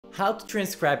How to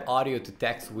transcribe audio to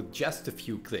text with just a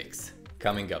few clicks.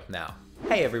 Coming up now.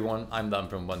 Hey everyone, I'm Dan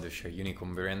from Wondershare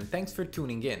UniConverter and thanks for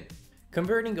tuning in.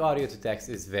 Converting audio to text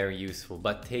is very useful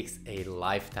but takes a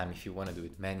lifetime if you want to do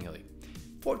it manually.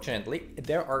 Fortunately,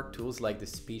 there are tools like the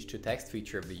speech-to-text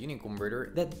feature of the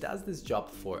UniConverter that does this job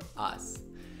for us.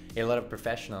 A lot of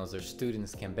professionals or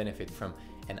students can benefit from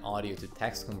an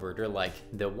audio-to-text converter like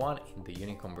the one in the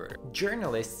UniConverter.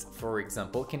 Journalists, for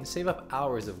example, can save up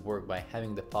hours of work by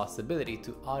having the possibility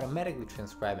to automatically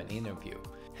transcribe an interview.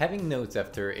 Having notes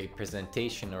after a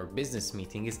presentation or business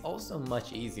meeting is also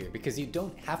much easier because you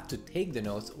don't have to take the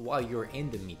notes while you're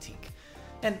in the meeting.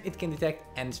 And it can detect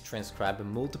and transcribe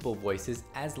multiple voices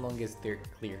as long as they're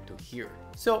clear to hear.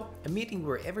 So, a meeting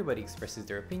where everybody expresses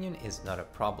their opinion is not a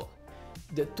problem.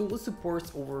 The tool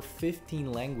supports over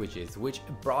 15 languages, which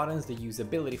broadens the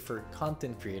usability for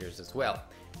content creators as well.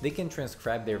 They can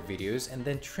transcribe their videos and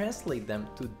then translate them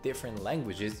to different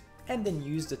languages and then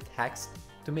use the text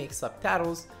to make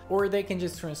subtitles, or they can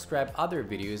just transcribe other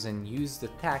videos and use the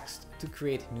text to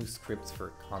create new scripts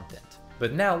for content.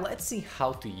 But now let's see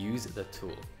how to use the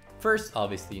tool. First,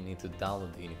 obviously you need to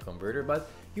download the UniConverter,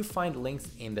 but you find links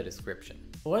in the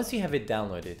description. Once you have it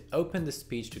downloaded, open the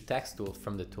speech-to-text tool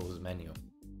from the tools menu.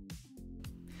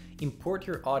 Import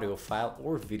your audio file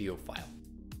or video file.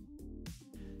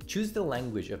 Choose the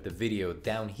language of the video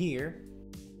down here,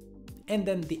 and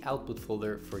then the output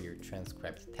folder for your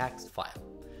transcribed text file.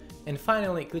 And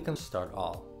finally, click on Start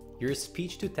All. Your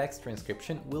speech-to-text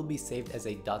transcription will be saved as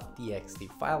a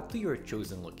 .txt file to your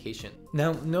chosen location.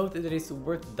 Now, note that it's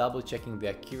worth double-checking the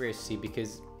accuracy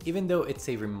because even though it's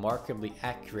a remarkably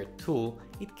accurate tool,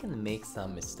 it can make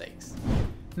some mistakes.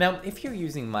 Now, if you're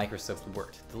using Microsoft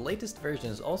Word, the latest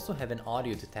versions also have an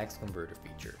audio-to-text converter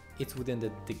feature. It's within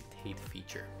the Dictate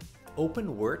feature.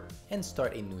 Open Word and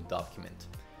start a new document.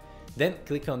 Then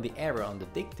click on the arrow on the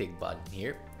Dictate button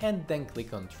here and then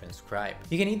click on Transcribe.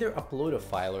 You can either upload a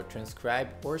file or transcribe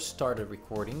or start a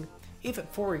recording if,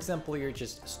 for example, you're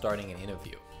just starting an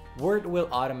interview. Word will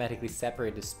automatically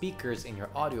separate the speakers in your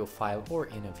audio file or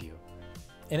interview.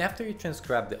 And after you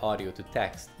transcribe the audio to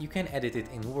text, you can edit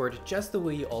it in Word just the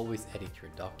way you always edit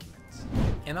your documents.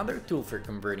 Another tool for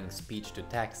converting speech to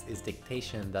text is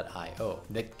Dictation.io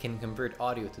that can convert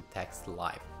audio to text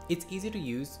live. It's easy to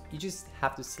use, you just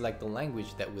have to select the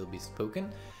language that will be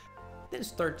spoken, then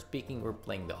start speaking or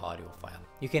playing the audio file.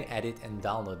 You can edit and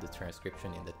download the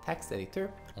transcription in the text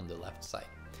editor on the left side.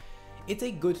 It's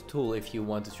a good tool if you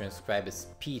want to transcribe a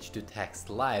speech to text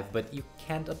live, but you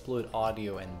can't upload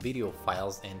audio and video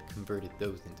files and convert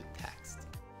those into text.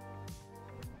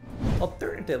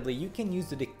 Alternatively, you can use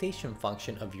the dictation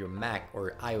function of your Mac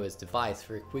or iOS device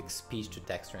for a quick speech to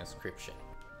text transcription.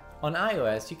 On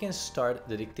iOS, you can start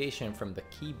the dictation from the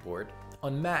keyboard.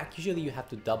 On Mac, usually you have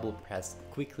to double press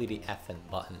quickly the Fn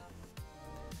button.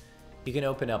 You can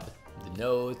open up the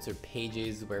notes or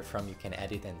pages wherefrom you can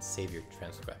edit and save your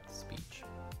transcribed speech.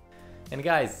 And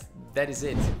guys, that is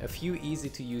it. A few easy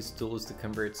to use tools to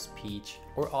convert speech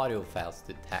or audio files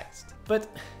to text. But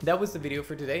that was the video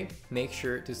for today. Make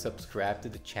sure to subscribe to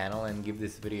the channel and give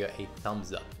this video a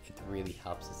thumbs up. It really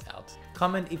helps us out.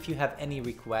 Comment if you have any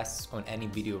requests on any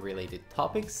video related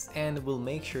topics and we'll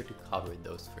make sure to cover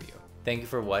those for you. Thank you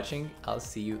for watching. I'll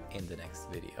see you in the next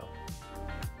video.